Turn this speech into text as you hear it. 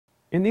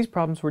In these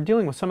problems, we're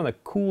dealing with some of the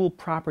cool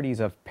properties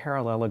of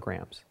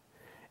parallelograms.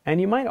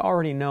 And you might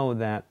already know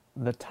that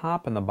the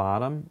top and the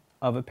bottom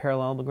of a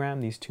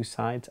parallelogram, these two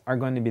sides, are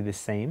going to be the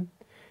same.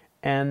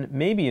 And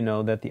maybe you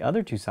know that the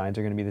other two sides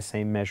are going to be the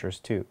same measures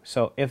too.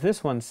 So if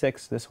this one's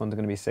 6, this one's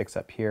going to be 6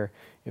 up here.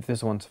 If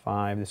this one's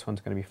 5, this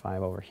one's going to be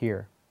 5 over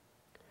here.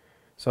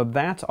 So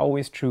that's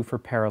always true for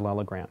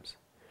parallelograms.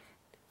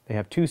 They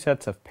have two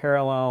sets of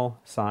parallel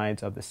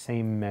sides of the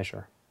same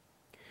measure.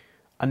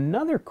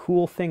 Another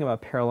cool thing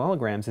about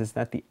parallelograms is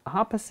that the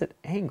opposite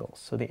angles,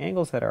 so the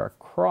angles that are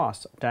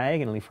across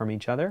diagonally from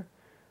each other,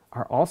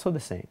 are also the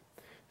same.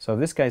 So if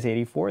this guy's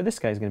 84, this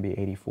guy's going to be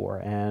 84.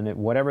 And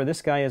whatever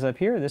this guy is up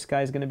here, this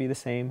guy's going to be the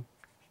same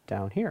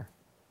down here.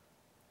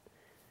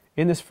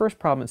 In this first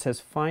problem, it says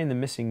find the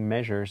missing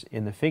measures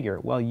in the figure.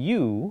 Well,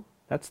 U,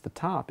 that's the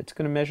top, it's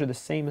going to measure the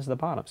same as the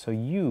bottom. So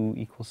U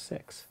equals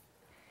 6.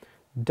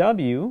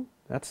 W,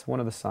 that's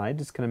one of the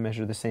sides, it's going to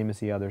measure the same as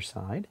the other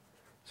side.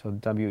 So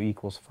W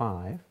equals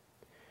 5.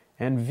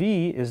 And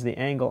V is the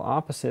angle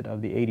opposite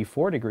of the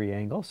 84-degree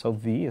angle, so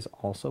V is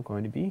also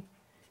going to be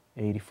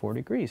 84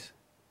 degrees.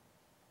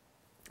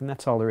 And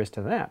that's all there is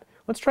to that.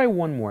 Let's try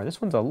one more.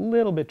 This one's a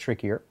little bit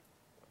trickier.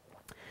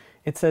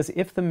 It says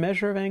if the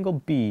measure of angle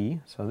B,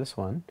 so this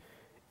one,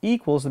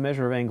 equals the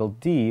measure of angle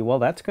D, well,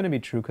 that's going to be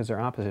true because they're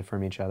opposite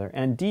from each other,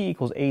 and D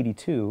equals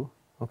 82.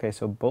 Okay,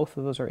 so both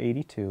of those are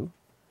 82.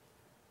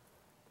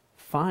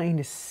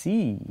 Find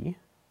C,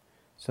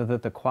 so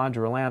that the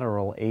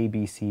quadrilateral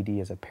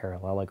ABCD is a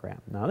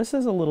parallelogram. Now this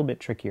is a little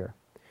bit trickier.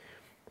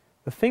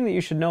 The thing that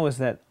you should know is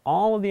that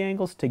all of the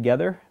angles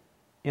together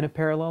in a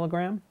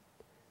parallelogram,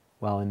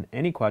 well, in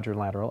any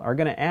quadrilateral, are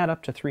going to add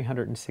up to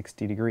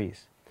 360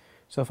 degrees.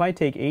 So if I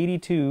take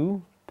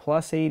 82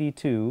 plus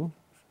 82,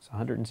 it's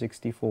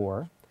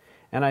 164,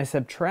 and I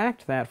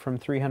subtract that from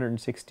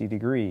 360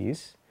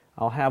 degrees,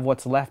 I'll have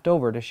what's left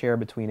over to share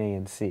between A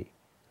and C.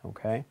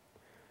 Okay?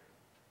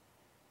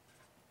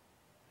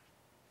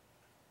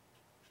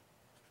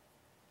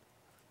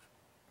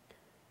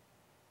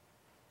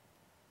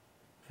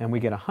 And we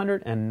get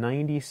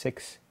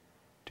 196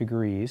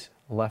 degrees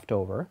left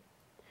over.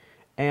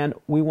 And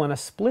we want to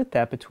split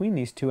that between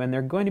these two, and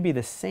they're going to be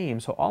the same.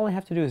 So all I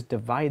have to do is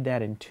divide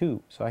that in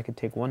 2. So I could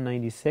take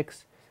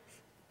 196,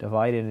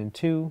 divide it in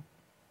 2.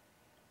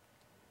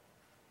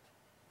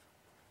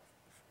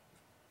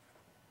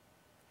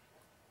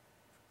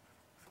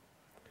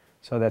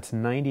 So that's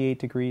 98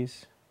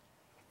 degrees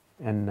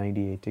and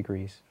 98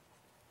 degrees.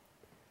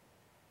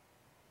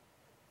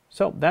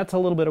 So that's a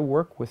little bit of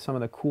work with some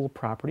of the cool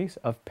properties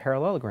of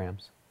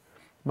parallelograms.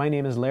 My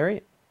name is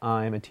Larry.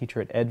 I'm a teacher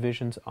at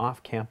EdVision's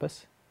off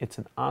campus. It's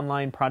an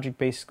online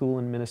project-based school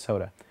in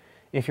Minnesota.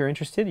 If you're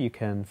interested, you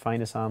can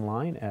find us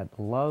online at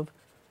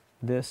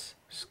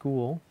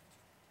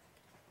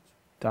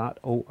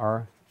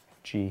lovethischool.org.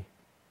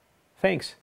 Thanks.